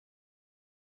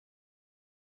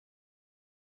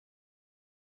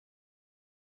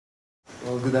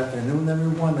Well, good afternoon,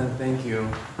 everyone, and thank you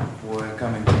for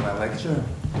coming to my lecture.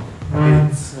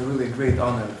 It's a really great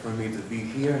honor for me to be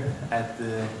here at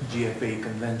the GFA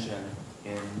convention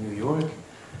in New York,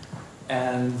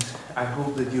 and I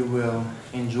hope that you will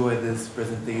enjoy this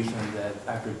presentation that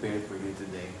I prepared for you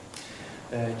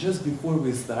today. Just before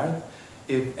we start,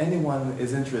 if anyone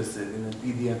is interested in a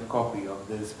PDF copy of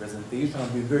this presentation, I'll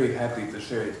be very happy to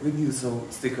share it with you, so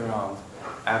stick around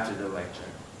after the lecture.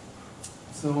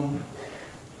 So,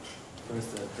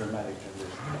 first a dramatic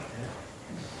transition.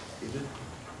 Is it?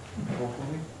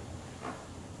 Hopefully.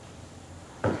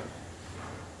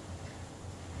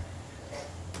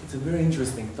 It's a very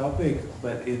interesting topic,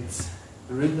 but it's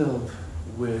riddled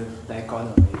with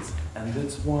dichotomies, and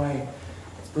that's why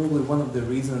it's probably one of the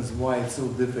reasons why it's so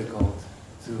difficult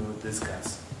to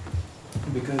discuss.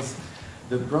 Because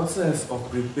the process of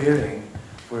preparing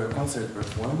for a concert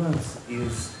performance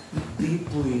is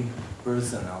deeply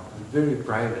personal and very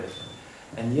private,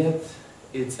 and yet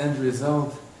its end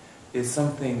result is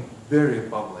something very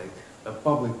public, a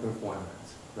public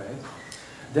performance, right?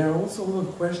 There are also a lot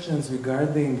of questions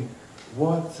regarding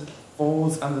what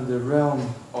falls under the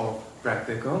realm of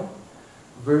practical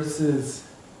versus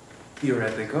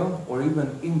theoretical or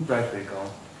even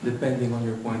impractical, depending on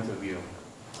your point of view.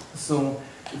 So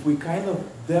if we kind of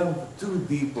delve too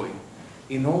deeply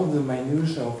in all the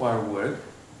minutiae of our work,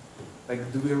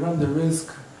 like, do we run the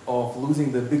risk of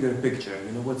losing the bigger picture,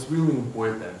 what's really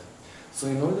important? So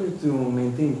in order to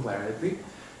maintain clarity,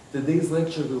 today's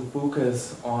lecture will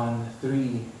focus on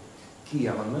three key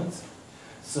elements.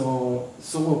 So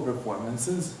solo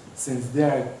performances, since they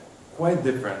are quite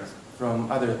different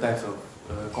from other types of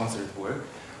concert work,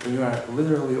 when you are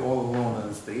literally all alone on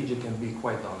the stage, it can be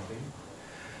quite daunting.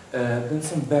 Then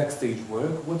some backstage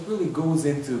work, what really goes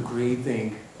into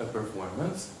creating a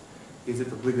performance. Is it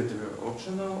obligatory or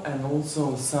optional? And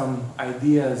also some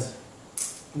ideas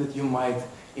that you might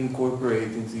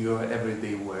incorporate into your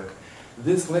everyday work.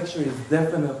 This lecture is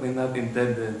definitely not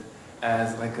intended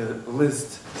as like a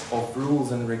list of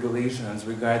rules and regulations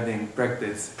regarding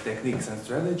practice, techniques and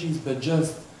strategies, but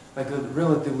just like a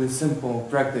relatively simple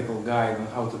practical guide on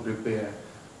how to prepare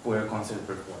for a concert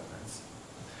performance.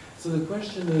 So the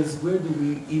question is, where do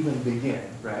we even begin,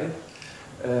 right?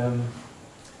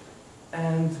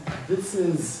 And this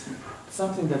is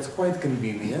something that's quite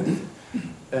convenient.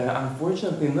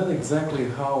 Unfortunately, not exactly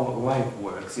how life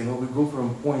works. We go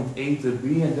from point A to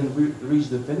B and then we reach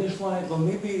the finish line. Well,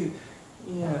 maybe,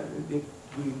 yeah, if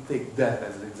we take death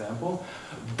as an example.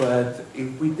 But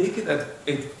if we take it at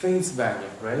face value,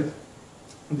 right?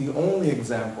 The only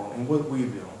example in what we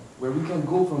do, where we can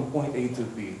go from point A to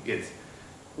B, is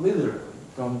literally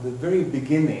from the very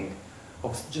beginning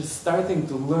of just starting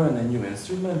to learn a new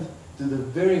instrument to the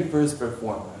very first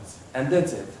performance. And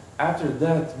that's it. After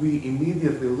that, we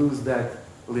immediately lose that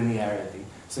linearity.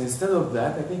 So instead of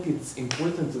that, I think it's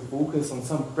important to focus on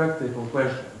some practical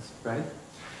questions, right?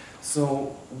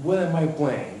 So what am I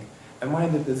playing? Am I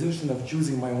in the position of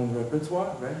choosing my own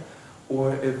repertoire, right?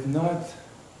 Or if not,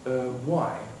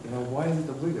 why? Why is it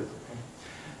obligatory?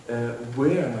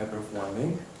 Where am I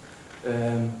performing?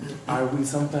 Are we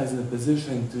sometimes in a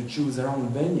position to choose our own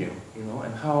venue,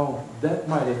 and how that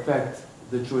might affect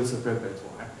the choice of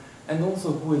repertoire? And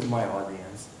also, who is my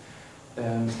audience?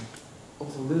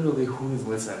 Also, literally, who is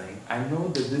listening? I know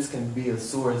that this can be a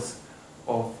source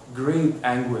of great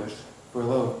anguish for a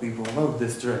lot of people, a lot of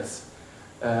distress.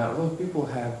 A lot of people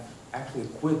have actually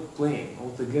quit playing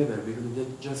altogether because they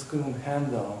just couldn't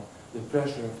handle the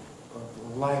pressure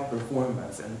of live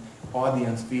performance and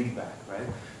audience feedback, right?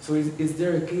 So is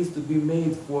there a case to be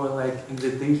made for like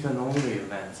invitation-only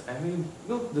events? I mean,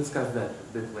 we'll discuss that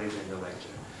a bit later in the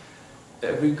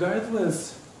lecture.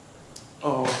 Regardless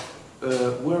of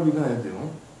what are we going to do,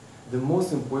 the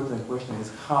most important question is,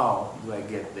 how do I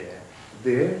get there?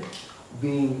 There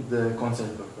being the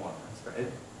concert performance,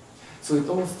 right? So it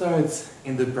all starts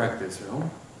in the practice room.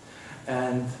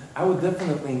 And I would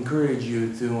definitely encourage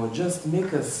you to just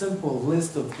make a simple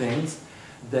list of things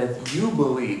that you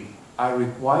believe are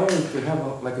required to have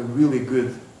a really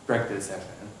good practice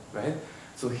session, right?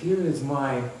 So here is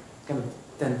my kind of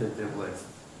tentative list.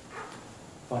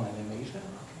 Fun animation.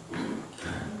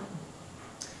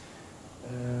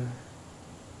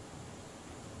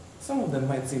 Some of them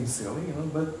might seem silly,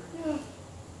 but yeah,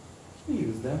 we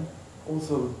use them.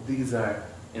 Also, these are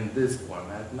in this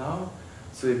format now,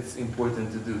 so it's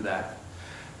important to do that.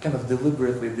 Kind of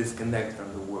deliberately disconnect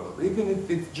from the world, even if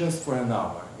it's just for an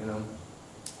hour,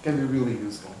 can be really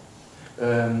useful.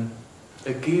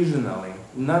 Occasionally,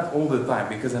 not all the time,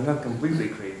 because I'm not completely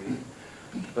crazy,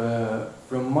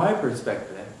 from my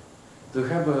perspective, to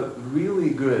have a really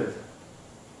good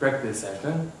practice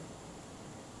session,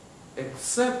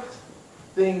 except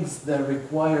things that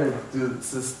require to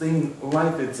sustain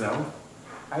life itself,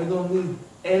 I don't need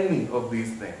any of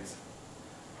these things.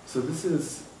 So this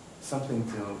is something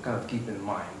to kind of keep in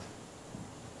mind.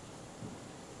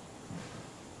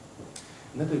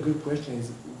 Another good question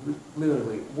is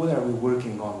literally, what are we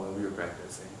working on when we're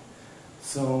practicing?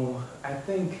 So I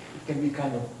think it can be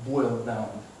kind of boiled down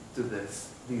to these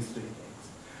three things.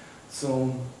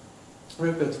 So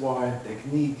repertoire,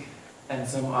 technique, and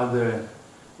some other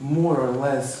more or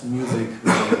less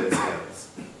music-related skills.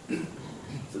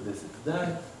 So this is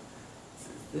that, this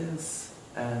is this,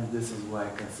 and this is what I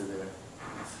consider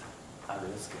these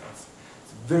other skills.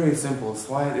 It's a very simple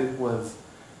slide. It was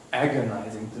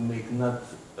agonizing to make, not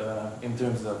in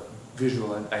terms of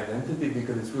visual identity,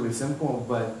 because it's really simple,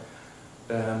 but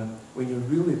when you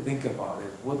really think about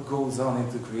it, what goes on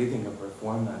into creating a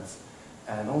performance,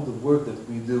 and all the work that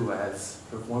we do as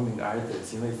performing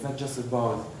artists, it's not just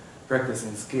about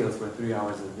practicing scales for 3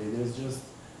 hours a day. There's just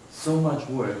so much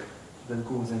work that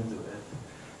goes into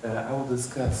it. I will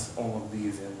discuss all of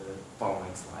these in the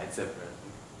following slides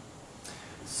separately.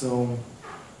 So,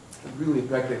 a really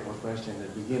practical question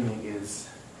at the beginning is,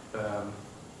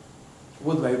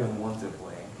 what do I even want to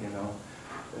play,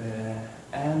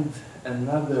 and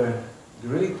another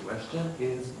great question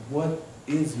is, what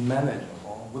is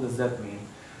manageable? What does that mean?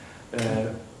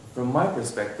 From my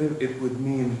perspective, it would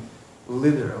mean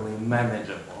literally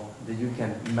manageable, that you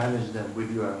can manage them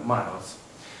with your mouse.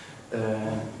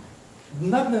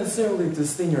 Not necessarily to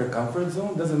stay in your comfort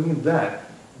zone, doesn't mean that,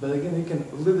 but again, you can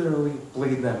literally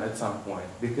play them at some point,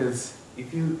 because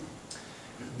if you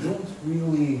don't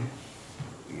really,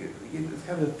 you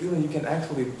have a feeling you can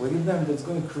actually play them, that's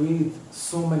going to create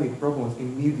so many problems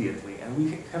immediately, and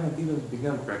we haven't even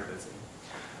begun practicing.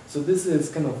 So this is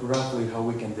kind of roughly how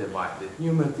we can divide it.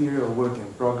 New material, work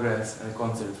in progress, and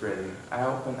concert ready. I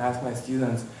often ask my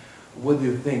students, what do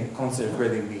you think concert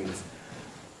ready means?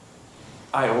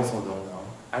 I also don't know.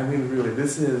 I mean, really,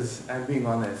 I'm being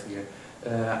honest here.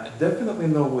 Definitely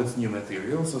know what's new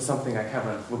material, so something I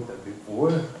haven't looked at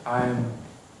before. I'm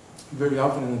very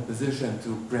often in a position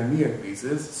to premiere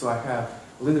pieces, so I have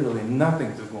literally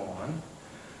nothing to go on.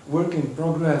 Work in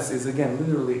progress is, again,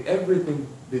 literally everything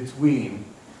between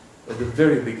the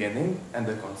very beginning and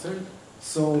the concert.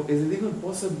 So is it even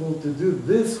possible to do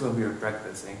this when we are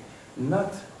practicing?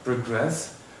 Not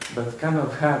progress, but kind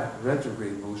of have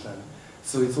retrograde motion.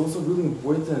 So it's also really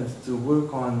important to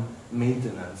work on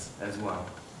maintenance as well.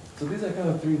 So these are kind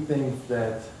of three things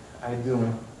that I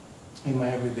do in my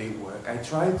everyday work. I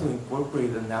try to incorporate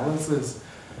analysis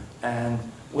and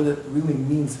what it really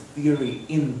means theory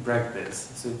in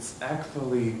practice. So it's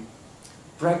actually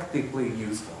practically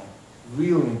useful,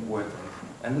 really important.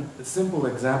 And a simple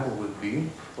example would be,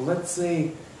 let's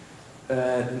say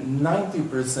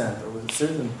 90% of a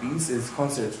certain piece is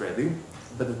concert ready,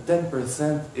 but the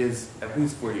 10% is, at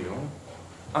least for you,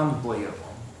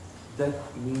 unplayable. That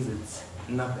means it's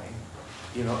nothing.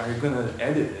 Are you going to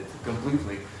edit it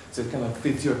completely so it kind of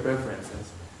fits your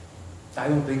preferences? I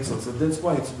don't think so. So that's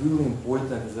why it's really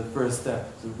important as a first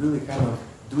step to really kind of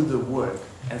do the work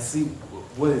and see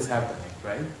what is happening,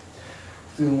 right?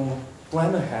 To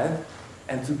plan ahead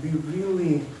and to be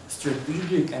really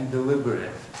strategic and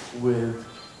deliberate with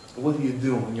what you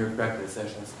do in your practice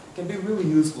sessions. It can be really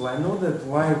useful. I know that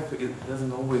life, it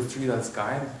doesn't always treat us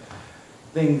kind.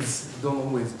 Things don't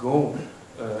always go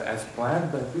as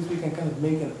planned, but at least we can kind of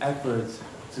make an effort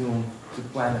to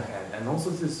plan ahead. And also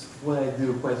this is what I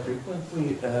do quite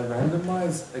frequently,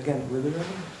 randomize, again, literally.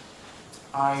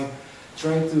 I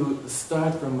try to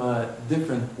start from a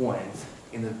different point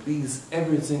in a piece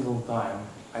every single time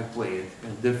I play it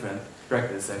in a different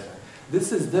practice session.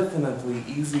 This is definitely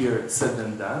easier said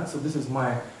than done, so this is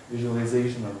my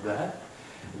visualization of that.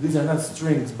 These are not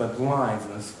strings, but lines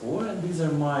in a score, and these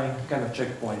are my kind of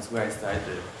checkpoints where I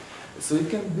started. So it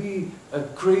can be a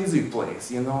crazy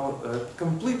place,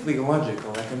 completely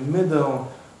illogical, like a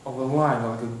middle of a line,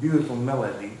 like a beautiful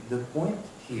melody. The point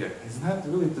here is not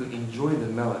really to enjoy the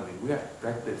melody. We are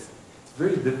practicing. It's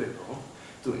very difficult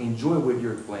to enjoy what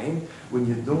you're playing when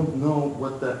you don't know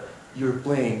what you're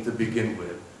playing to begin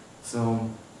with. So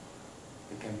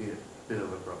it can be a bit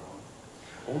of a problem.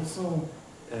 Also,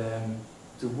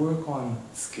 to work on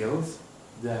skills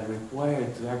that require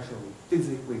to actually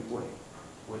physically play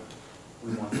what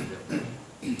we want to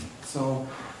do. So,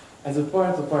 as a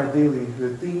part of our daily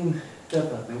routine,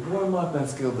 definitely warm-up and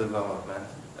skill development.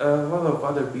 A lot of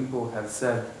other people have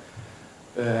said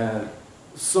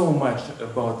so much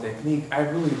about technique. I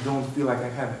really don't feel like I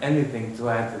have anything to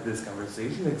add to this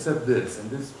conversation except this, and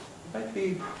this might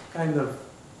be kind of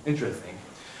interesting.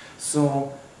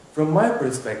 So, from my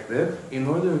perspective, in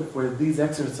order for these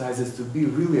exercises to be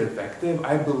really effective,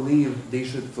 I believe they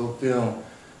should fulfill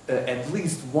at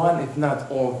least one, if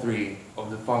not all three, of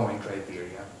the following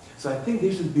criteria. So I think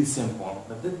they should be simple,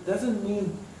 but that doesn't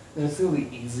mean necessarily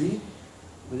easy,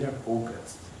 but they're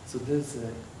focused. So there's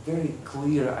a very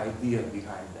clear idea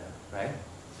behind them, right?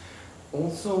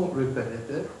 Also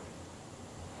repetitive,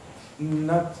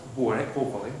 not boring,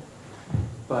 hopefully,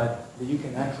 but you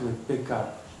can actually pick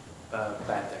up a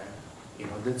pattern. You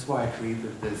know, that's why I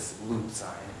created this loop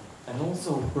sign. And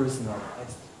also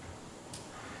personalized.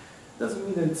 Doesn't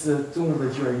mean it's a tool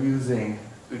that you are using,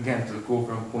 again, to go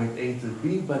from point A to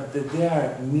B, but that they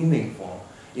are meaningful.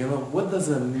 You know, what does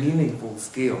a meaningful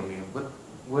scale mean? What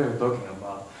are you talking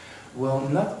about? Well,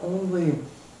 not only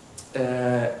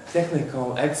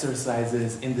technical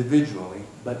exercises individually,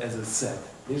 but as a set.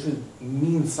 They should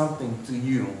mean something to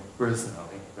you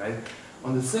personally, right?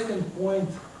 On the second point,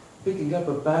 picking up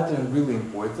a pattern, really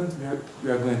important. We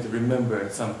are going to remember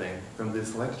something from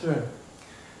this lecture.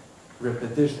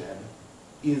 Repetition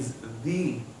is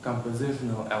the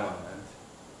compositional element.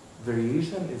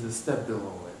 Variation is a step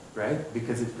below it, right?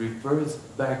 Because it refers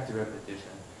back to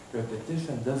repetition.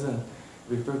 Repetition doesn't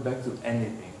refer back to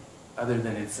anything other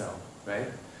than itself, right?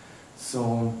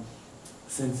 So,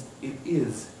 since it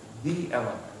is the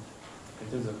element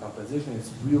in terms of composition, it's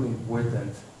really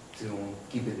important to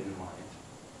keep it in mind.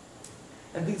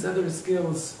 And these other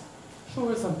skills,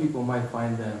 sure, some people might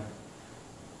find them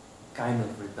kind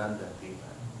of redundant even.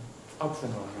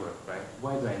 Optional work, right?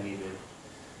 Why do I need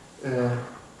it?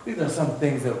 These are some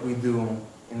things that we do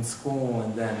in school,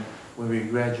 and then when we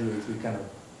graduate, we kind of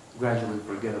gradually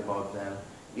forget about them,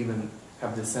 even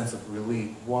have this sense of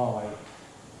relief. Wow, I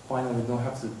finally don't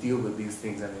have to deal with these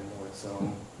things anymore.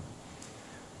 So,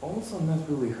 also not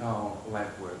really how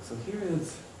life works. So here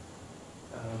is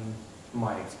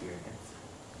my experience.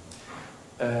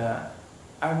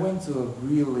 I went to a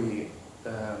really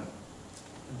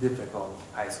difficult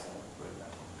high school, for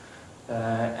example,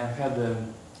 and had a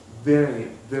very,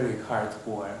 very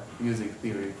hardcore music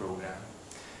theory program.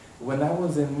 When I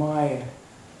was in my,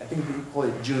 I think they call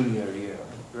it junior year,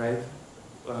 right?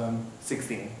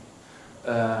 16.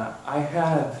 I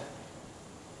had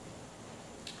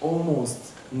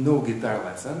almost no guitar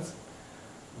lessons,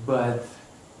 but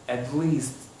at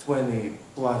least 20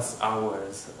 plus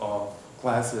hours of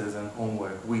classes and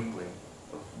homework weekly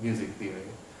of music theory.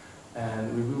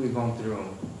 And we've really gone through,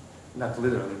 not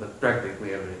literally, but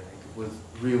practically everything. It was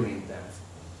really intense.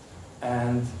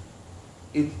 And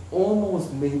it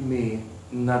almost made me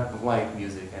not like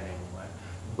music anymore,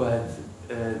 but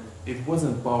it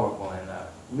wasn't powerful enough.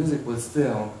 Music was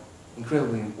still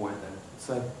incredibly important.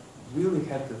 So I really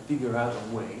had to figure out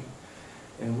a way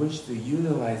in which to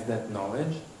utilize that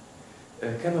knowledge,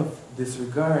 kind of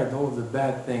disregard all the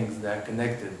bad things that are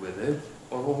connected with it,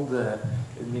 or all the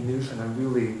minutiae and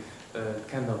really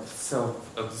kind of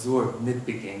self-absorbed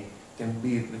nitpicking can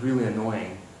be really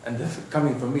annoying. And that's,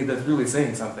 coming from me, that's really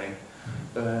saying something.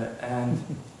 And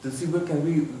to see what can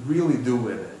we really do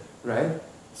with it, right?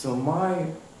 So my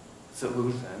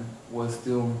solution was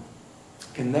to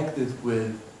connect it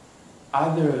with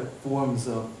other forms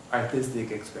of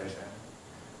artistic expression.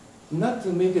 Not to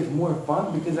make it more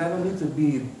fun, because I don't need to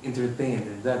be entertained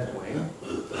in that way,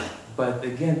 but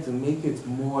again, to make it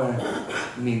more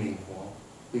meaningful.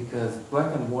 Because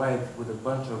black and white with a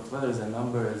bunch of letters and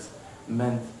numbers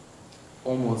meant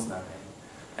almost nothing.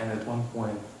 And at one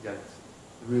point got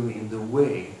really in the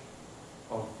way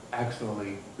of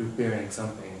actually preparing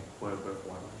something for a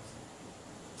performance.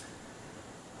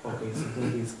 Okay, so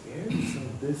don't be scared. So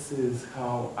this is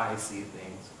how I see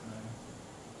things when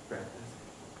I practice.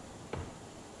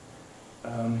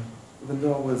 Even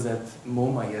though I was at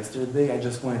MoMA yesterday, I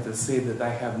just wanted to say that I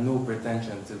have no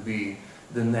pretension to be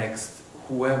the next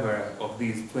whoever of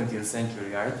these 20th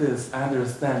century artists. I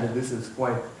understand that this is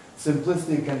quite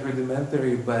simplistic and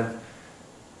rudimentary, but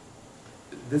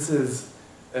this is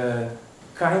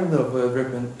kind of a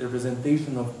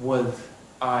representation of what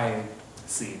I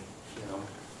see, you know.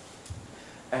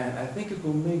 And I think it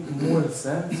will make more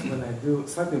sense when I do,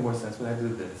 slightly more sense when I do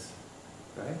this,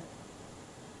 right?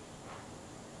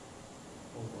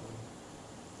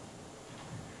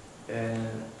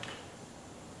 And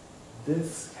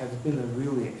this has been a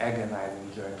really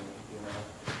agonizing journey, you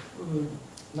know.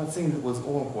 Not saying it was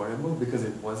all horrible, because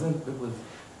it wasn't. It was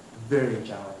very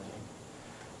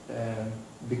challenging.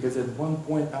 Because at one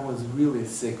point I was really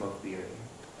sick of theory.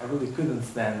 I really couldn't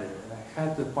stand it. And I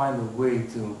had to find a way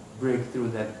to break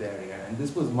through that barrier. And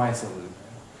this was my solution.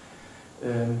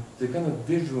 To kind of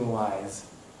visualize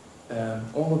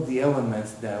all of the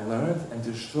elements that I learned, and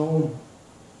to show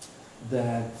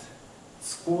that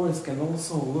scores can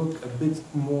also look a bit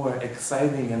more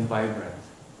exciting and vibrant,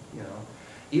 you know.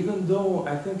 Even though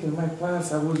I think in my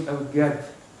class I would get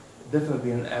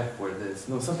definitely an F for this.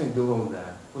 No, something below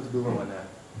that. What's below an F?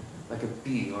 Like a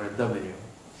P or a W.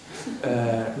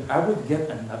 I would get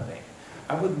a nothing.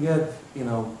 I would get, you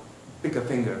know, pick a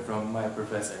finger from my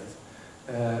professors.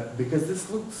 Because this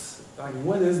looks like,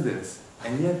 what is this?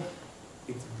 And yet,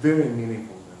 it's very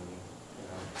meaningful to me. You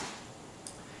know?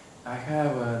 I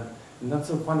have a not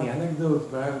so funny anecdote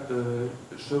where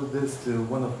I showed this to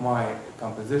one of my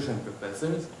composition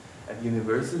professors at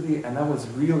university, and I was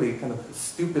really kind of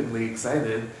stupidly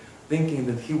excited, thinking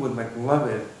that he would like love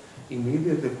it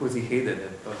immediately. Of course, he hated it,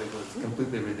 thought it was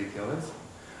completely ridiculous.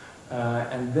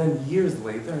 And then years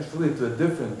later, I showed it to a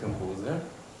different composer,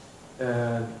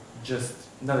 just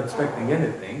not expecting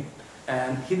anything,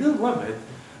 and he didn't love it,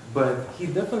 but he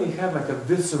definitely had like a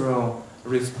visceral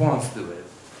response to it.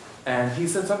 And he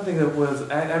said something that was,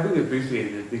 I really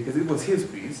appreciated it because it was his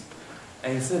piece.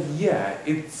 And he said, yeah,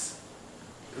 it's,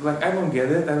 like, I don't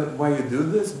get it, why you do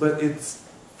this, but it's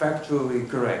factually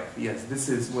correct. Yes, this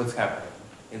is what's happening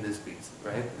in this piece,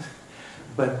 right?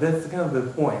 But that's kind of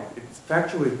the point. It's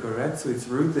factually correct, so it's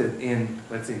rooted in,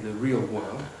 let's say, the real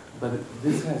world, but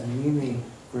this has meaning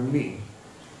for me.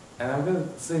 And I'm going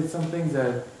to say some things that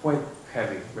are quite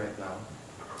heavy right now.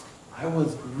 I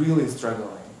was really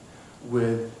struggling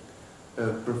with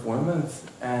performance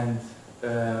and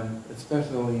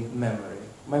especially memory.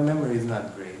 My memory is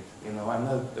not great, you know, I'm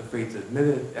not afraid to admit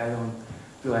it. I don't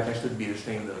feel like I should be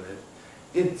ashamed of it.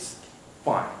 It's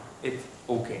fine, it's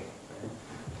okay. Right?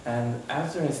 And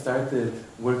after I started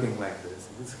working like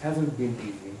this hasn't been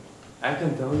easy. I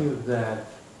can tell you that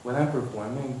when I'm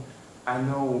performing, I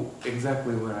know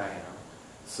exactly where I am.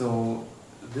 So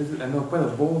this is, I know, quite a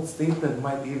bold statement,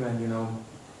 might even, you know,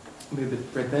 be a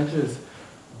bit pretentious,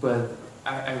 but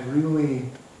I really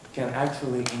can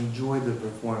actually enjoy the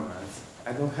performance.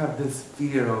 I don't have this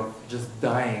fear of just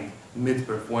dying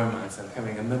mid-performance and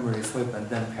having a memory slip and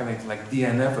then having to like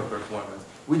DNF a performance,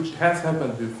 which has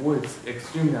happened before. It's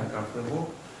extremely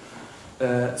uncomfortable.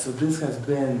 So this has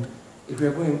been, if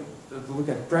you're going to look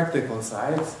at practical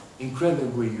sides,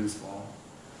 incredibly useful.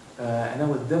 And I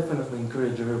would definitely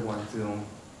encourage everyone to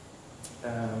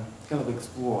kind of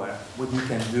explore what you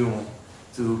can do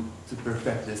to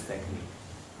perfect this technique.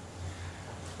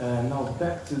 Now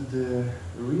back to the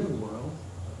real world.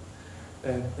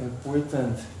 An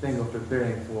important thing of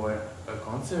preparing for a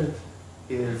concert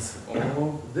is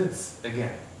all of this,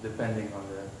 again, depending on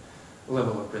the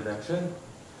level of production.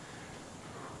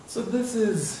 So this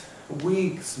is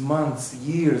weeks, months,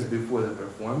 years before the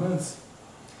performance.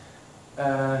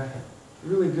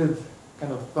 Really good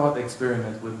kind of thought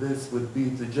experiment with this would be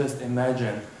to just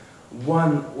imagine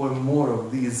one or more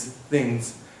of these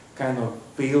things kind of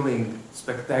failing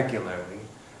spectacularly,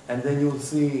 and then you'll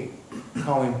see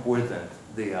how important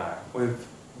they are, or if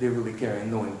they really carry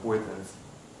no importance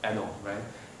at all, right?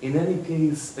 In any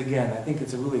case, again, I think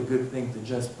it's a really good thing to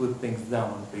just put things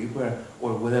down on paper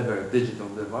or whatever digital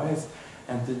device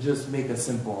and to just make a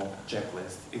simple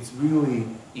checklist. It's really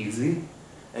easy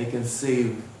and it can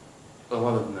save a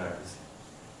lot of nerves,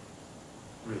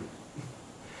 really.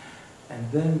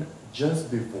 And then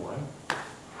just before,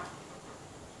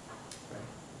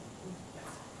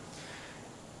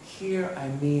 here I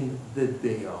mean the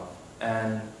day of,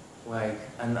 and like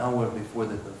an hour before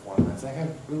the performance. I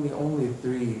have really only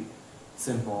 3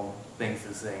 simple things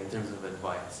to say in terms of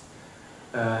advice.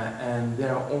 And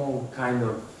they're all kind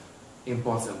of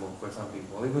impossible for some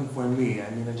people, even for me. I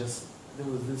mean, there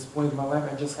was this point in my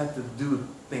life I just had to do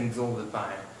things all the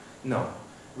time. No,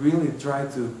 really try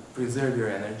to preserve your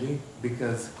energy,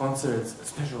 because concerts,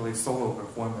 especially solo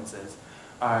performances,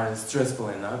 are stressful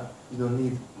enough. You don't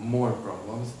need more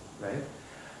problems, right?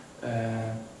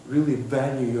 Really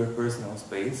value your personal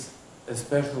space,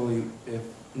 especially if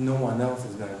no one else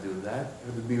is going to do that. You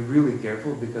have to be really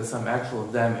careful because some actual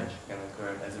damage can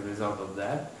occur as a result of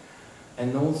that.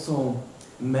 And also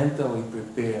mentally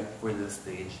prepare for the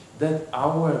stage. That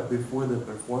hour before the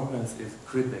performance is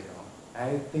critical.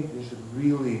 I think they should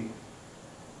really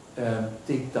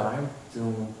take time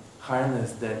to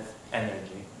harness that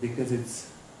energy, because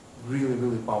it's really,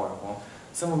 really powerful.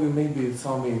 Some of you maybe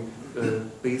saw me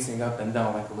pacing up and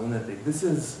down like a lunatic. This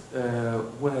is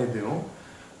what I do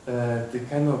to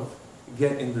kind of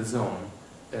get in the zone,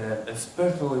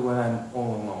 especially when I'm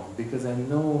all alone, because I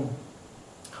know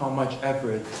how much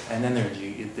effort and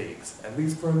energy it takes. At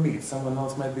least for me, someone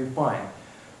else might be fine.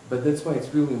 But that's why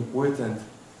it's really important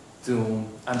to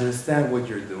understand what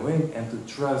you're doing and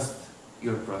to trust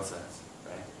your process,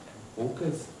 right? And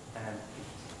focus and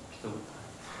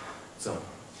So,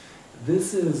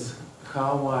 this is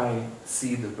how I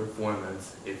see the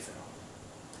performance itself.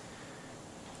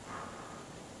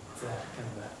 It's a kind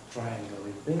of a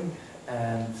triangle thing,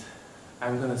 and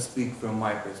I'm going to speak from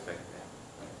my perspective.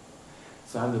 Right?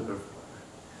 So I'm the performer.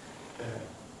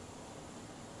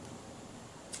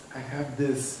 I have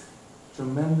this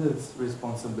tremendous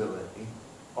responsibility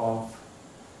of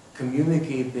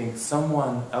communicating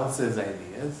someone else's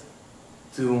ideas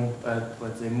to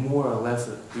let's say, more or less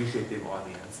appreciative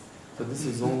audience. So this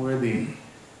is already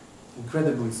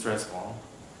incredibly stressful,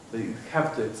 but you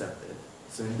have to accept it.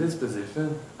 So in this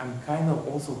position, I'm kind of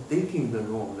also taking the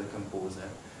role of the composer.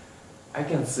 I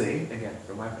can say, again,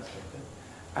 from my perspective,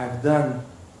 I've done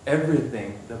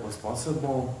everything that was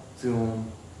possible to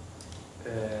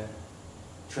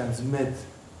transmit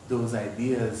those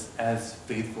ideas as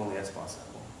faithfully as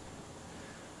possible.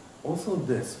 Also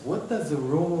this, what does the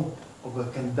role of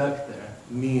a conductor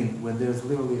mean when there's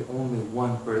literally only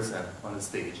one person on the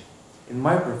stage? In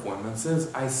my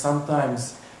performances, I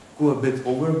sometimes go a bit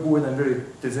overboard. I'm very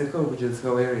physical, which is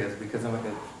hilarious because I'm like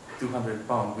a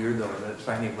 200-pound weirdo with a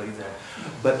shiny blazer.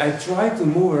 But I try to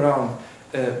move around,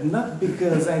 not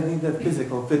because I need that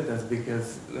physical fitness,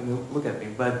 because, I mean, look at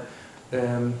me, but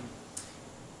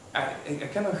I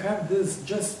kind of have this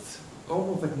just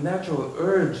almost like natural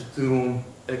urge to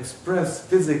express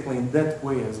physically in that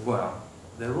way as well.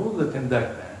 The role of the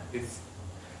conductor is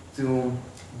to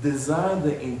design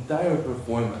the entire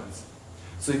performance.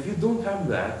 So if you don't have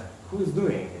that, who is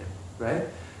doing it, right?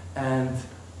 And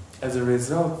as a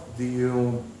result, do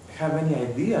you have any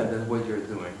idea that what you're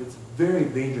doing? It's very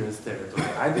dangerous territory.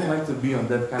 I don't like to be on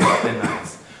that kind of thin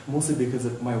ice, mostly because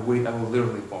of my weight. I will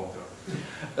literally fall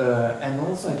through. And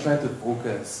also I try to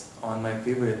focus on my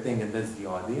favorite thing, and that's the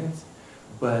audience,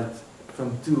 but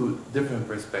from two different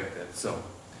perspectives. So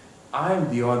I'm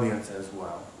the audience as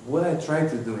well. What I try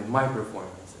to do in my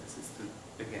performances is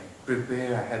to, again,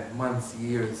 prepare. I had months,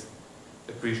 years,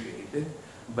 appreciate it,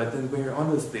 but then when you're on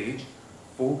the stage,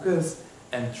 focus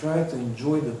and try to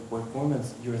enjoy the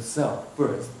performance yourself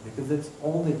first, because that's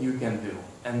all that you can do.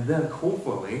 And then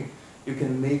hopefully you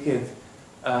can make it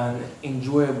an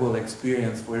enjoyable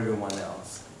experience for everyone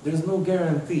else. There's no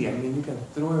guarantee. I mean, you can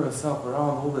throw yourself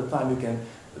around all the time. You can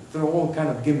throw all kind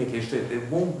of gimmicky shit. It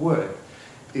won't work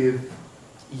if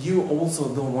you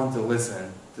also don't want to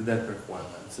listen to that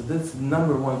performance. So that's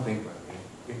number one thing for me.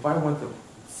 If I want to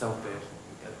selfish,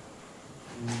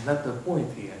 not the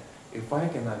point here. If I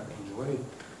cannot enjoy it,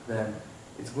 then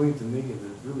it's going to make it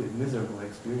a really miserable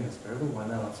experience for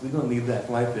everyone else. We don't need that.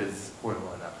 Life is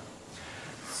horrible enough.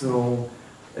 So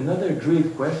another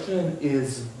great question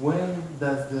is, when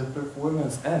does the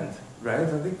performance end, right?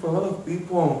 I think for a lot of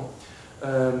people,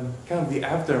 kind of the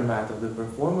aftermath of the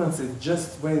performance is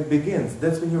just when it begins.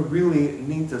 That's when you really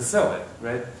need to sell it,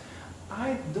 right?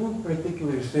 I don't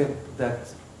particularly share that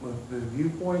the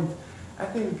viewpoint. I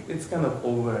think it's kind of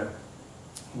over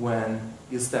when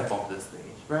you step off the stage,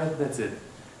 right? That's it.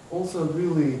 Also, a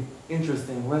really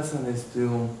interesting lesson is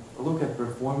to look at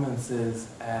performances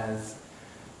as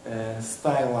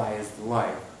stylized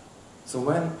life. So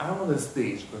when I'm on the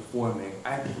stage performing,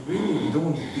 I really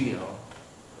don't feel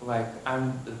like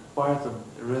I'm a part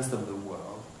of the rest of the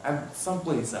world. I'm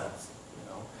someplace else, you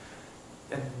know.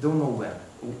 I don't know when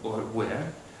or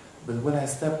where, but when I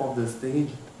step off the stage,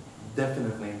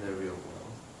 definitely in the real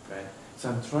world, right? So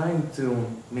I'm trying to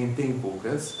maintain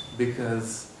focus,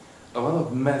 because a lot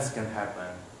of mess can happen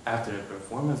after a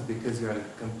performance because you're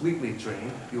completely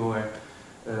drained, your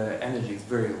energy is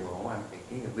very low, I'm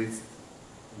thinking, at least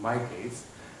in my case,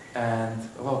 and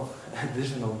a lot of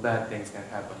additional bad things can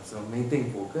happen. So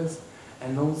maintain focus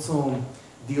and also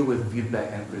deal with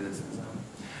feedback and criticism.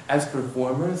 As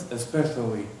performers,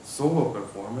 especially solo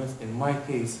performers, in my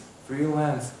case,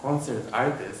 freelance concert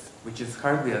artists, which is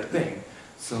hardly a thing.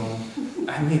 So,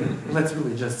 I mean, let's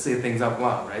really just say things out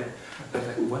loud, right?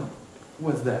 What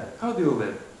was that? How do you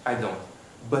live? I don't.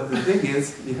 But the thing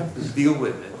is, you have to deal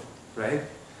with it, right?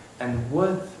 And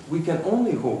what we can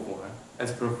only hope for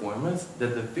as performers,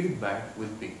 that the feedback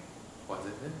would be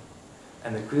positive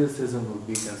and the criticism will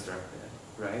be constructive,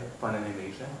 right? Fun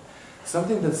animation.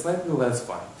 Something that's slightly less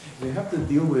fun. You have to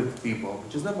deal with people,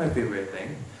 which is not my favorite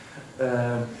thing.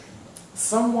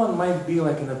 Someone might be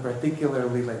like in a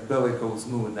particularly like bellicose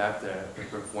mood after a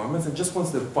performance and just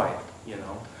wants to fight, you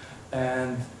know,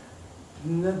 and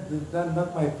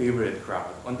not my favorite crowd.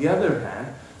 On the other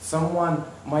hand, someone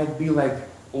might be like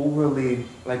overly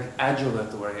like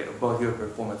adulatory about your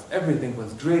performance. Everything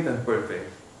was great and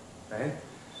perfect, right?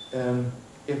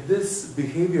 If this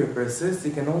behavior persists,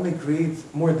 it can only create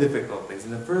more difficulties.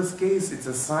 In the first case, it's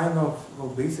a sign of, well,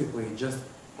 basically just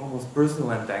almost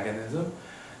personal antagonism.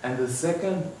 And the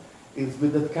second is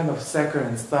with that kind of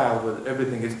saccharine style where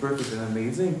everything is perfect and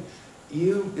amazing,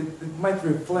 it might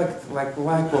reflect like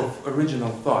lack of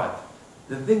original thought.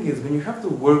 The thing is, when you have to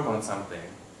work on something,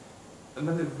 and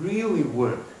when it really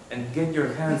work and get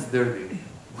your hands dirty,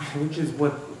 which is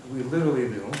what we literally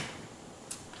do,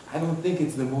 I don't think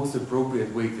it's the most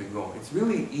appropriate way to go. It's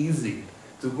really easy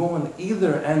to go on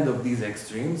either end of these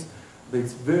extremes, but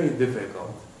it's very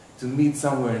difficult to meet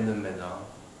somewhere in the middle.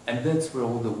 And that's where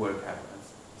all the work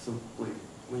happens. So please,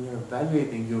 when you're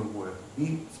evaluating your work,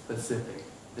 be specific.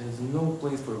 There's no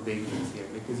place for vagueness here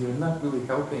because you're not really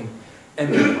helping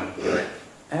anyone.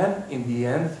 And in the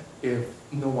end, if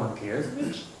no one cares,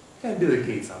 which can be the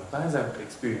case sometimes, I've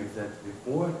experienced that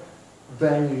before,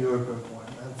 value your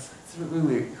performance. It's a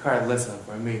really hard lesson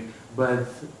for me, but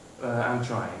I'm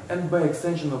trying. And by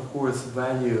extension, of course,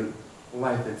 value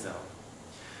life itself.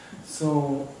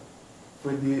 So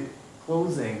for the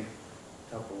closing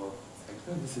couple of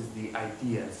sections, this is the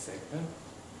ideas section.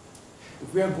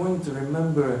 If we are going to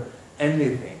remember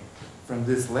anything from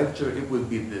this lecture, it would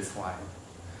be this slide.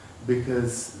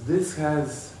 Because this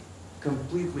has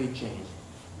completely changed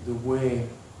the way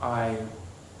I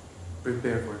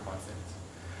prepare for concepts.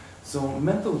 So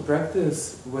mental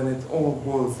practice, when it all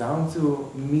boils down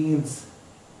to, means,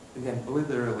 again,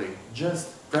 literally,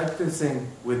 just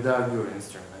practicing without your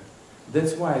instrument.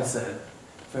 That's why I said,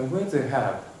 if I'm going to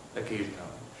have, occasionally,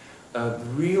 a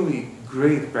really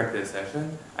great practice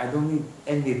session, I don't need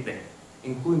anything,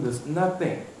 including this,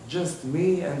 nothing, just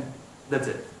me and that's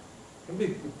it. It can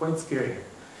be quite scary.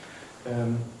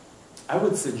 I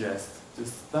would suggest to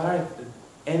start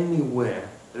anywhere,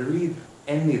 read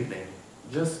anything,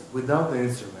 just without the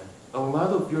instrument. A lot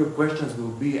of your questions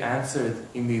will be answered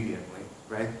immediately,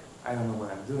 right? I don't know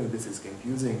what I'm doing, this is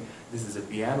confusing, this is a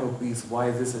piano piece, why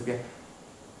is this a piano?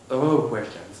 A lot of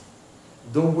questions.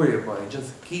 Don't worry about it,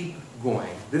 just keep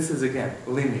going. This is, again,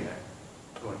 linear.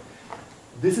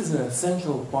 This is an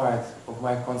essential part of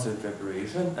my concert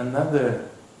preparation. Another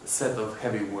set of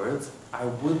heavy words, I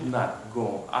would not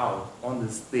go out on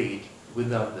the stage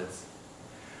without this.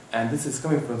 And this is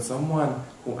coming from someone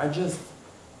who I just,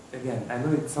 again, I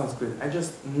know it sounds crazy, I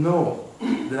just know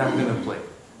that I'm going to play.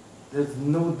 There's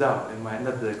no doubt in my,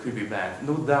 not the creepy band,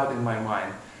 no doubt in my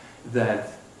mind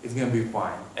that it's going to be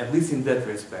fine, at least in that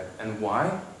respect. And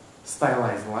why?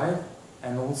 Stylized life,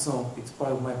 and also it's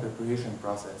part of my preparation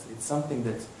process. It's something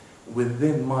that's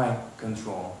within my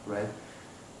control, right?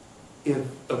 If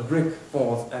a brick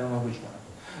falls, I don't know which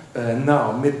one,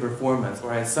 now mid-performance,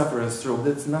 or I suffer a stroke,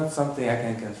 that's not something I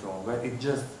can control, right? It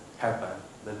just happened.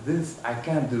 But this, I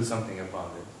can't do something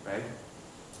about it, right?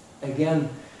 Again,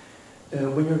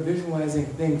 when you're visualizing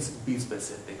things, be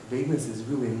specific. Vagueness is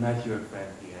really not your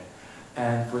friend here.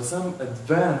 And for some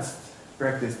advanced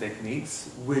practice techniques,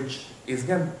 which is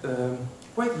again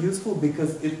quite useful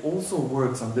because it also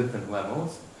works on different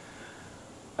levels.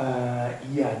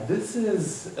 Yeah, this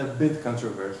is a bit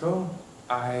controversial.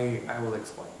 I will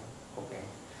explain. Okay.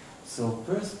 So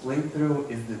first playthrough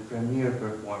is the premiere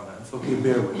performance. Okay,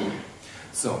 bear with me.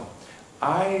 So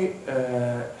I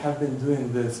have been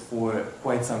doing this for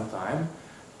quite some time,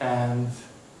 and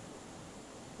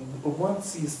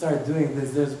once you start doing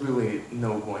this, there's really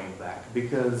no going back,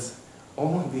 because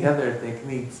all of the other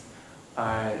techniques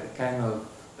are kind of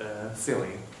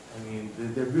silly. I mean,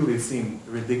 they really seem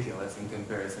ridiculous in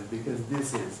comparison, because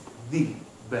this is the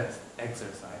best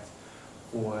exercise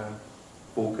for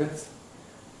focus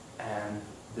and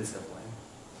discipline.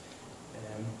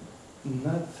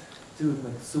 Not do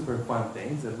like super fun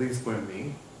things, at least for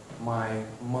me. My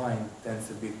mind tends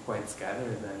to be quite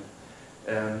scattered,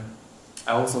 and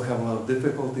I also have a lot of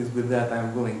difficulties with that.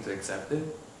 I'm willing to accept it,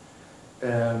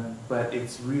 but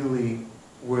it's really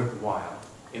worthwhile,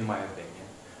 in my opinion.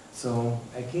 So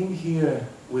I came here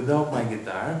without my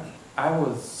guitar. I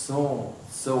was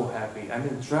so happy. I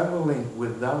mean, traveling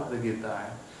without the guitar,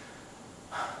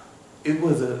 it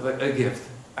was like a gift.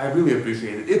 I really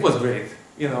appreciate it. It was great,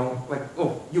 you know, like,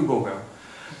 oh, you go, girl.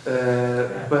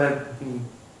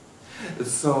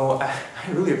 So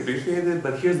I really appreciate it,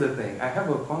 but here's the thing. I have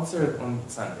a concert on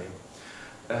Sunday.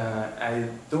 I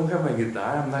don't have my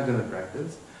guitar, I'm not gonna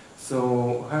practice.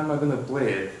 So how am I gonna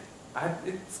play it?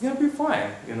 It's gonna be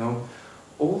fine, you know.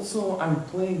 Also, I'm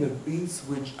playing a piece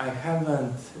which I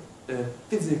haven't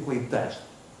physically touched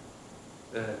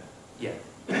yet.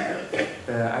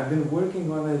 I've been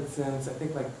working on it since, I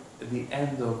think, like the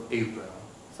end of April.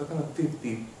 So kind of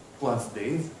 50 plus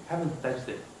days, haven't touched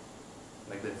it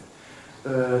like this.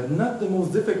 Not the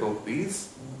most difficult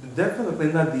piece,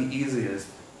 definitely not the easiest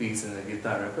piece in the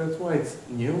guitar repertoire. It's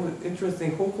new,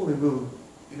 interesting, hopefully will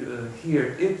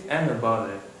hear it and about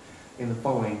it in the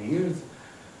following years.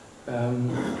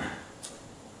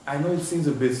 I know it seems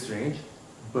a bit strange,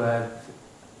 but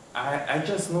I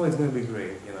just know it's going to be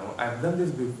great. You know, I've done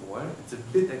this before. It's a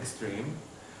bit extreme,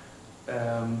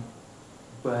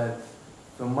 but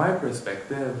from my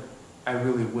perspective, I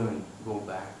really wouldn't go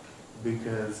back,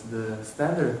 because the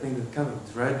standard thing is kind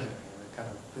of drudgery, kind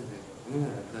of physical,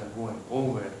 going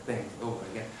over things over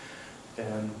again.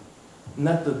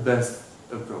 Not the best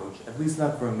approach, at least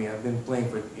not for me. I've been playing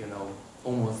for, you know,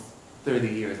 almost 30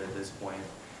 years at this point.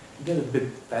 You get a bit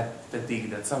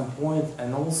fatigued at some point,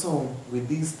 and also with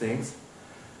these things,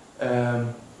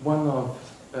 one of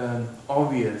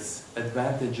obvious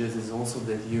advantages is also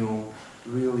that you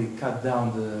really cut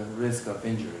down the risk of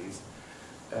injuries.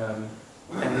 And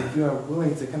if you are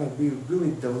willing to kind of be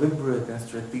really deliberate and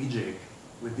strategic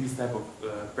with these type of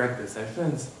practice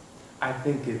sessions, I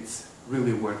think it's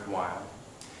really worthwhile.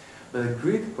 But a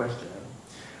great question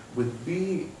would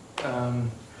be,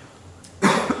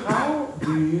 how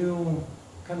do you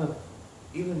kind of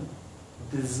even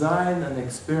design an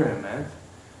experiment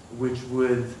which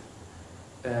would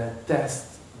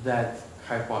test that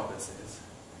hypothesis?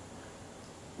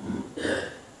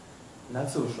 Not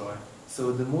so sure.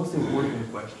 So the most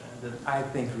important question that I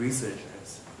think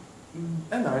researchers,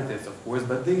 and artists of course,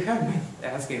 but they have been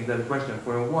asking that question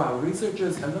for a while.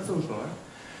 Researchers, I'm not so sure,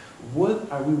 what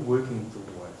are we working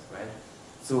towards, right?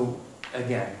 So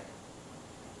again,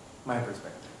 my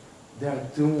perspective, there are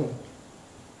two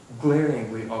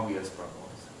glaringly obvious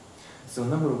problems. So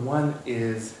number one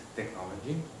is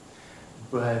technology,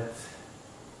 but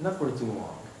not for too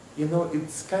long. You know,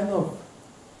 it's kind of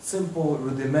simple,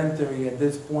 rudimentary at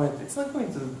this point. It's not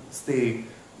going to stay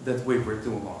that way for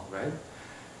too long, right?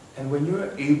 And when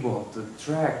you're able to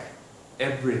track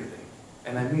everything,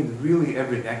 and I mean really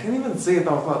everything, I can't even say it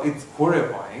out loud, it's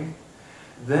horrifying,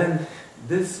 then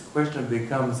this question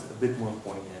becomes a bit more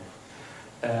poignant.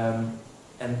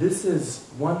 And this is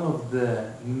one of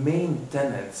the main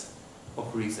tenets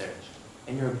of research,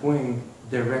 and you're going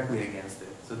directly against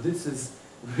it. So this is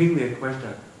really a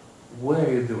question, what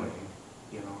are you doing?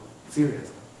 You know,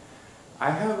 seriously. I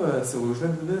have a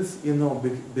solution to this, you know,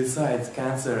 besides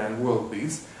cancer and world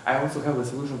peace. I also have a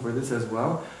solution for this as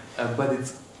well, but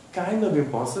it's kind of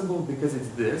impossible because it's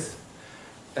this,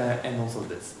 and also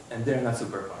this, and they're not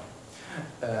super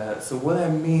fun. So what I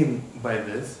mean by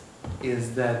this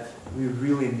is that we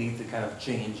really need to kind of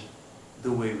change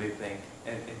the way we think,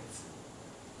 and it's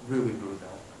really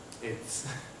brutal. It's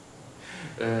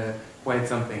quite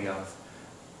something else.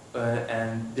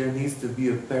 And there needs to be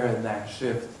a paradigm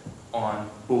shift on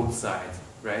both sides,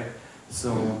 right?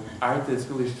 So artists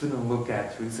really shouldn't look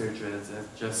at researchers as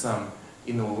just some,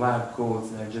 you know, lab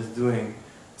coats and just doing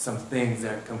some things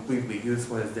that are completely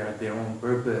useless, they're their own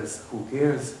purpose, who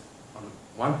cares, on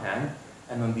one hand,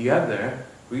 and on the other,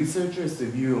 researchers to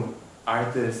view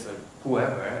artists or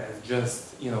whoever as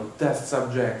just, you know, test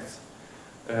subjects,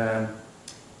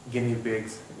 guinea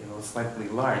pigs, you know, slightly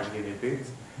large guinea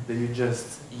pigs, that you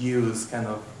just use kind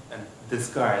of and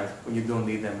discard when you don't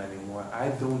need them anymore. I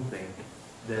don't think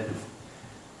that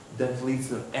that leads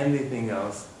to anything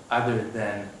else other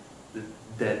than the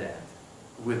dead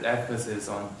end, with emphasis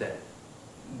on dead,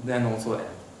 then also end.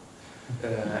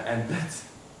 And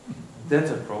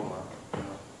that's a problem, you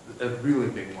know, a really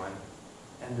big one.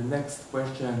 And the next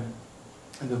question,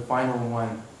 and the final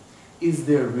one, is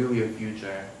there really a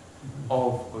future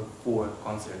of or for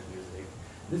concert music?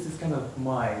 This is kind of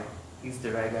my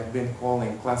Easter egg. I've been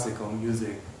calling classical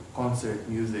music concert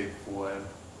music for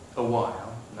a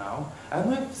while now. I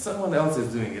don't know if someone else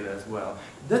is doing it as well.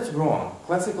 That's wrong.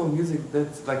 Classical music,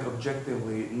 that's like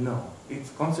objectively, no.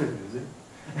 It's concert music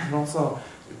and also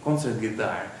concert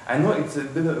guitar. I know it's a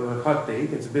bit of a hot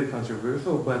take, it's a bit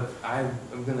controversial, but I'm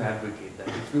going to advocate that.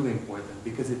 It's really important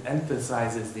because it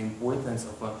emphasizes the importance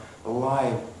of a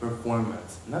live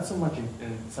performance, not so much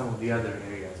in some of the other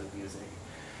areas of music.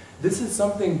 This is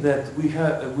something that we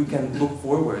can look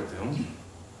forward to.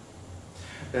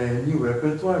 A new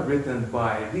repertoire written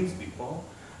by these people,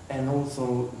 and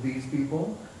also these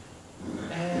people,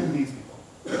 and these people.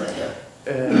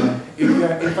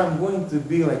 If I'm going to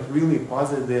be like really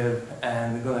positive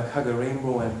and gonna hug a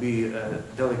rainbow and be a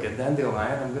delicate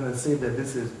dandelion, I'm gonna say that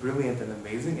this is brilliant and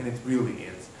amazing, and it really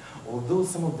is. Although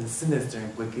some of the sinister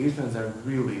implications are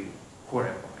really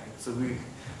horrifying. So we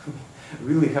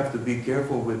really have to be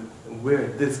careful with where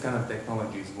this kind of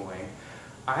technology is going.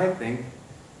 I think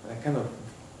I kind of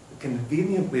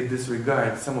conveniently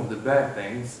disregard some of the bad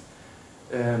things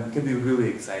can be really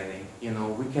exciting. You know,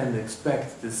 we can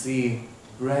expect to see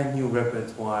brand new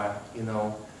repertoire, you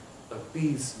know, a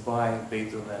piece by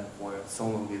Beethoven for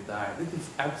solo guitar. This is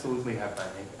absolutely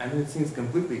happening. I mean, it seems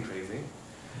completely crazy.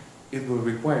 It will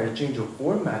require a change of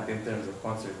format in terms of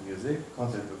concert music,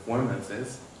 concert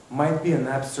performances. Might be an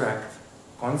abstract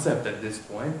concept at this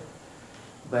point,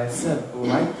 but I said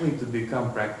likely to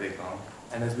become practical.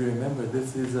 And as we remember,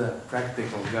 this is a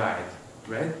practical guide,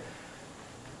 right?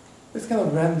 This kind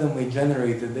of randomly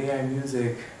generated AI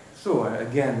music, sure,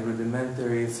 again,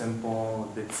 rudimentary, simple,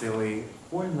 a bit silly,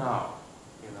 for now,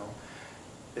 you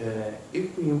know.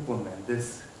 If we implement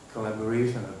this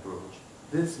collaboration approach,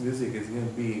 this music is going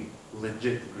to be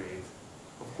legit great,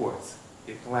 of course.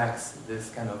 It lacks this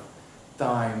kind of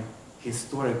time,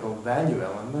 historical value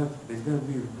element. It's going to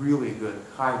be really good,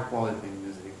 high quality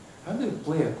music. How do you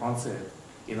play a concert,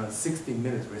 you know,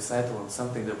 60-minute recital of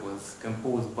something that was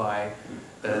composed by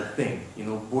a thing, you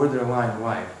know, borderline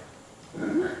live?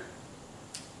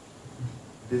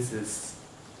 This is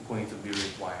going to be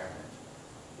required.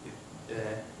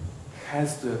 It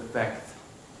has to affect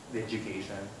the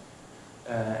education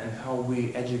and how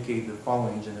we educate the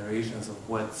following generations of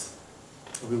what's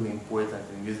really important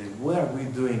in music. What are we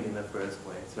doing in the first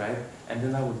place, right? And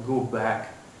then I would go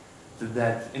back to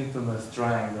that infamous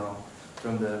triangle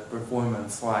from the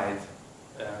performance slide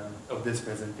of this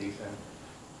presentation.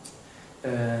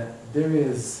 There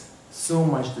is so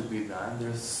much to be done.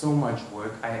 There's so much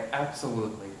work. I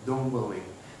absolutely don't believe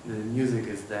that music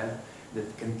is dead,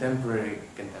 that contemporary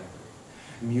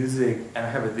music, and I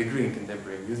have a degree in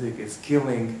contemporary music, is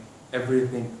killing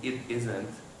everything it isn't.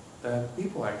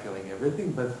 People are killing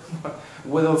everything, but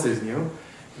what else is new?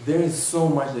 There is so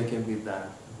much that can be done.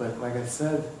 But like I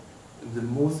said, the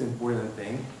most important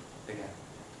thing, again,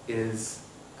 is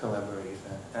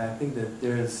collaboration. And I think that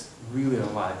there's really a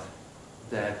lot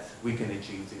that we can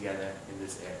achieve together in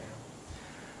this area.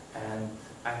 And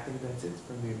I think that's it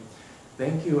from me.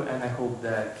 Thank you, and I hope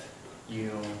that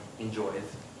you enjoyed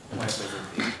my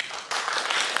presentation.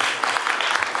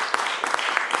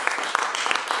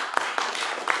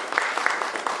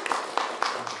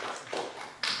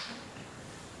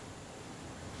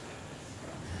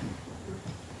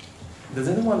 Does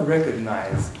anyone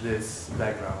recognize this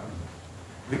background?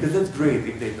 Because that's great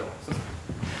if they don't.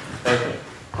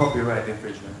 Copyright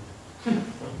infringement.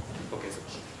 Okay, so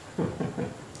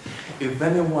if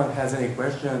anyone has any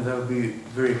questions, I would be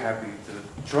very happy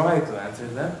to try to answer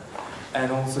them. And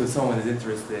also, if someone is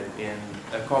interested in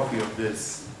a copy of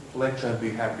this lecture, I'd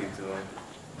be happy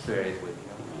to share it with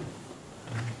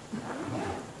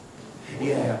you.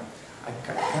 Yeah, I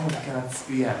cannot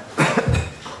speak. Yeah.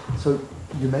 So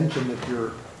you mentioned that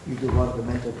you do a lot of the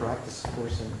mental practice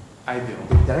course, and I do.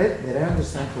 Did I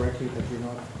understand correctly that you're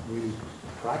not really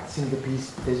practicing the piece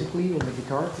physically on the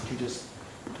guitar, that you just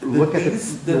look at the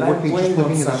you're working, just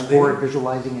looking at the score,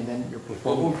 visualizing, and then you're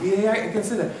performing? Well, yeah, I can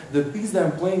say that. The piece that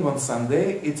I'm playing on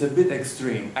Sunday, it's a bit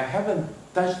extreme. I haven't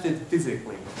touched it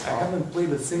physically. I haven't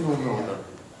played a single note of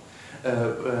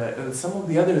it. Some of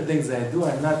the other things that I do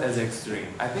are not as extreme.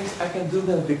 I think I can do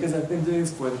that because I've been doing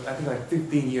this for, I think, like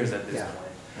 15 years at this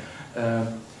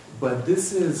point. But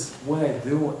this is what I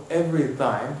do every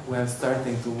time when I'm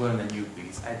starting to learn a new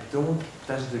piece. I don't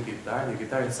touch the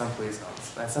guitar is someplace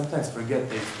else. I sometimes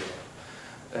forget it's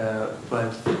there.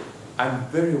 But I'm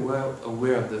very well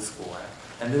aware of the score.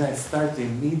 And then I start to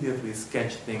immediately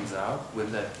sketch things out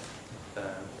with that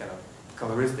kind of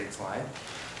coloristic slide.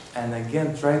 And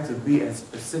again, try to be as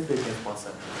specific as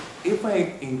possible. If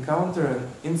I encounter an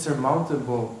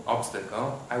insurmountable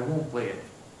obstacle, I won't play it.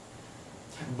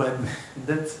 But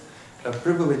that's a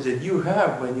privilege that you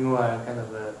have when you are kind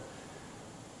of a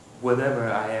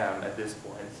whatever I am at this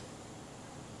point.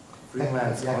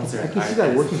 Freelance concert. I can see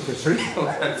that working for certain.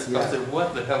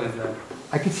 What the hell is that?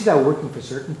 I can see that working for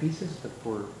certain pieces, but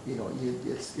for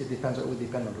it depends. It would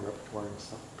depend on the repertoire and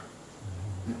stuff.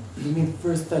 You mean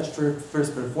first touch,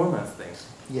 first performance thing?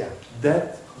 Yeah.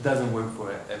 That doesn't work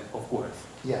for it, of course.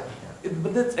 Yeah.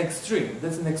 But that's extreme.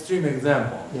 That's an extreme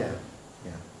example. Yeah.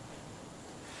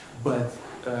 But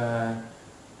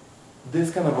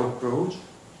this kind of approach,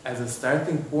 as a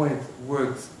starting point,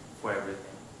 works for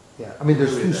everything. Yeah, I mean,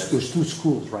 there's two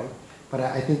schools, right? But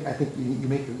I think you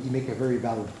make a very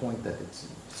valid point that it's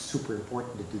super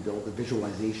important to do all the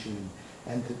visualization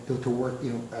and to work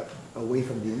away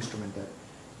from the instrument. That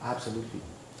absolutely.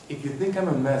 If you think I'm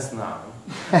a mess now,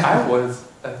 I was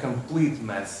a complete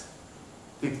mess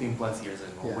 15 plus years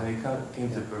ago when it came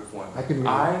to performing.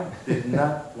 I did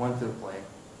not want to play.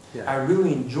 Yeah. I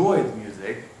really enjoyed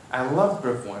music. I loved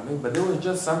performing, but there was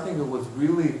just something that was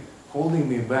really holding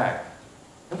me back.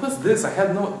 And what's this? I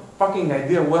had no fucking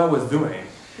idea what I was doing.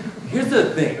 Here's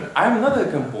the thing, I'm not a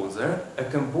composer,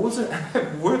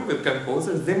 I've worked with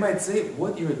composers, they might say,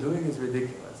 what you're doing is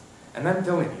ridiculous. And I'm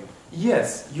telling you,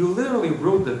 yes, you literally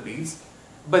wrote the piece,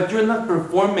 but you're not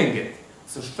performing it.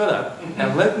 So shut up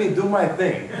and let me do my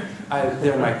thing.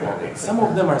 They're my colleagues. Some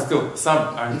are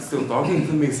still talking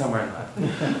to me, some are not.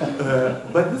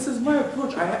 But this is my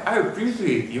approach. I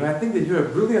appreciate you. I think that you're a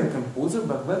brilliant composer,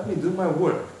 but let me do my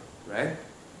work, right?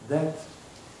 That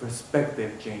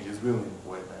perspective change is really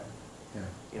important. Yeah.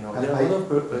 You know, there are a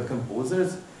lot of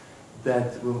composers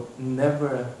that will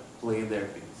never play their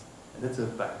piece, and that's a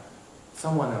fact.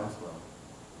 Someone else will,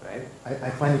 right? I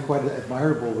find it quite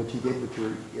admirable what you did with your,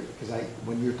 because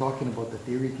when you're talking about the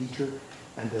theory teacher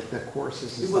and the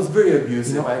courses and it was very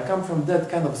abusive. You know, I come from that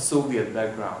kind of Soviet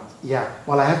background. Yeah,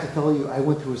 well, I have to tell you, I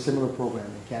went through a similar program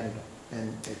in Canada,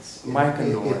 and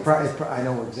I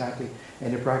know exactly,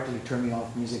 and it practically turned me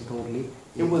off music totally.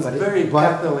 It was very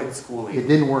Catholic schooling. It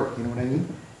didn't work, you know what I mean?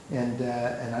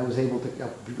 And I was able to,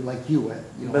 like you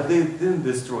know. But they didn't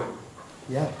destroy.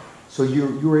 Yeah, so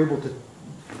you were able to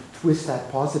twist that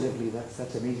positively.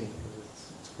 That's amazing.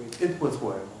 It's great. It was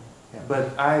horrible. Yeah.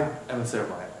 But I am a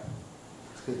survivor.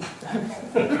 It's good.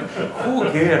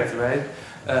 Who cares, right?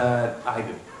 I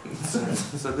do.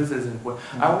 So this is important.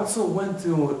 I also went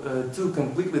to two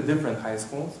completely different high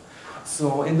schools.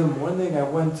 So in the morning I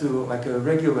went to like a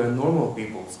regular normal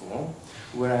people school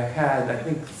where I had I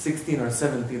think 16 or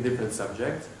 17 different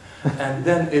subjects, and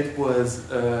then it was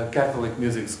a Catholic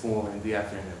music school in the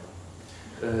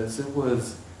afternoon. So it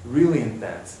was really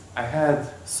intense. I had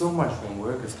so much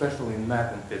homework, especially in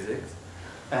math and physics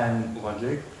and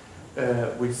logic,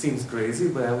 which seems crazy,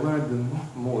 but I learned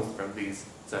the most from these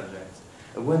subjects.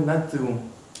 When not to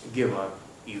give up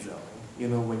easily. You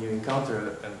know, when you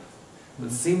encounter a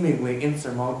seemingly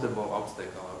insurmountable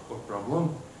obstacle or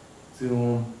problem,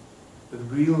 to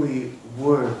really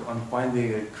work on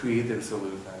finding a creative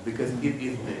solution, because it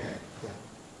is there.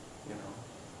 You know.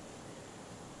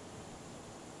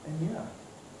 And yeah,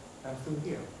 I'm still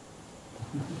here.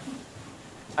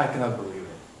 I cannot believe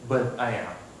it, but I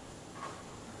am.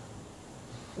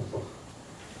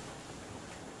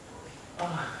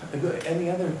 Any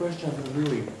other questions?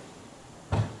 Really?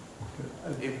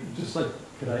 Just like,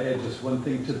 could I add just one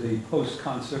thing to the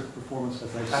post-concert performance?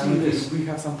 I mean, we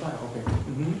have some time. Okay.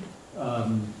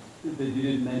 That you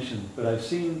didn't mention, but I've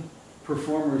seen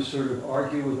performers sort of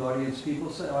argue with audience people.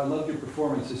 Say, "Oh, I loved your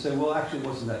performance." They say, "Well, actually, it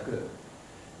wasn't that good,"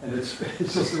 and it's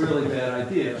just a really bad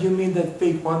idea. You mean that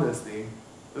fake modesty?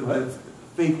 What?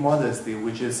 Fake modesty,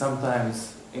 which is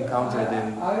sometimes encountered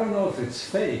in... I don't know if it's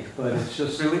fake, but it's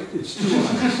just... Really? It's too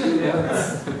honest. Yeah.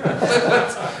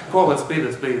 Let's call a spade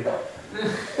a spade.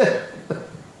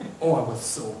 Oh, I was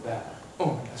so bad.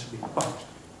 Oh, I should be punched.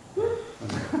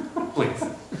 Please.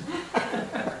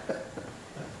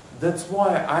 That's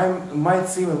why I might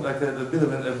seem like a bit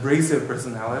of an abrasive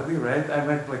personality, right? I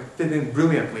might like fit in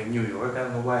brilliantly in New York. I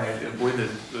don't know why I avoided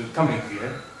coming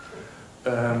here.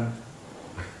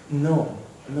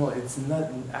 No, it's not.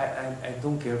 I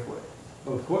don't care for it.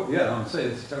 Well, of course, yeah, I'm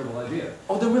saying it's a terrible idea.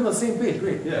 Oh, then we're on the same page.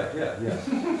 Great. Yeah. I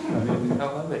mean, I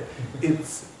love it.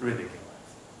 It's ridiculous.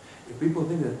 If people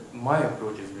think that my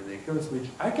approach is ridiculous, which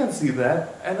I can see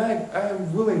that, and I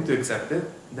am willing to accept it,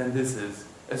 then this is,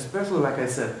 especially like I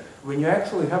said, when you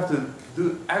actually have to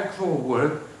do actual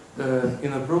work,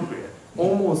 inappropriate,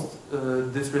 almost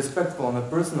disrespectful on a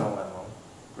personal level,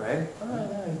 right?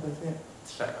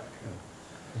 Shut up.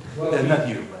 Well, not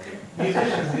you, but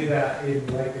musicians do that in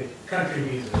like the country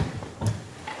music.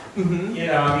 mm-hmm. You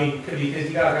know, I mean, because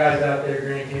you got guys out there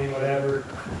drinking, whatever,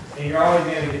 and you're always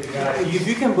going to get the guys. If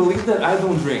you can believe that, I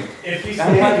don't drink. If you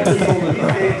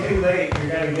stay too late, you're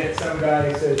going to get some guy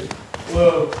who says,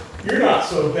 "Well, you're not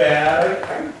so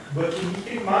bad, but can you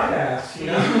kick my ass?" You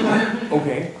know.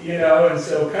 Okay. You know, and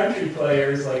so country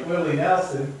players like Willie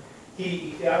Nelson.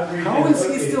 How is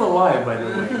he still alive, by the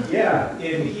way? Yeah,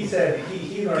 and he said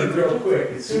he learned real quick.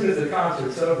 As soon as the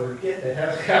concert's over, get the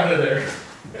heck out of there.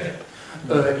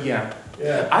 Yeah.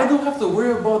 I don't have to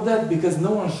worry about that because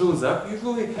no one shows up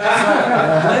usually. So I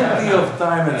have plenty of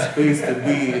time and space to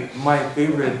be my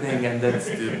favorite thing, and that's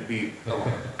to be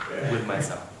alone with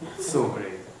myself. So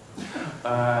great.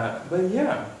 But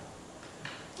yeah,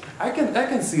 I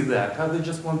can see that, how they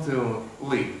just want to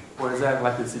leave, whereas I'd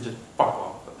like to say just fuck off.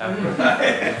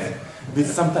 But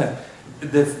sometimes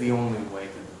that's the only way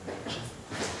to do it.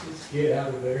 Just get out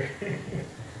of there.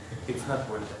 It's not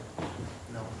worth it.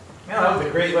 No. Yeah, that was a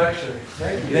great lecture.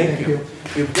 Thank you. Thank you.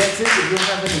 If that's it, if you don't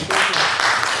have any questions.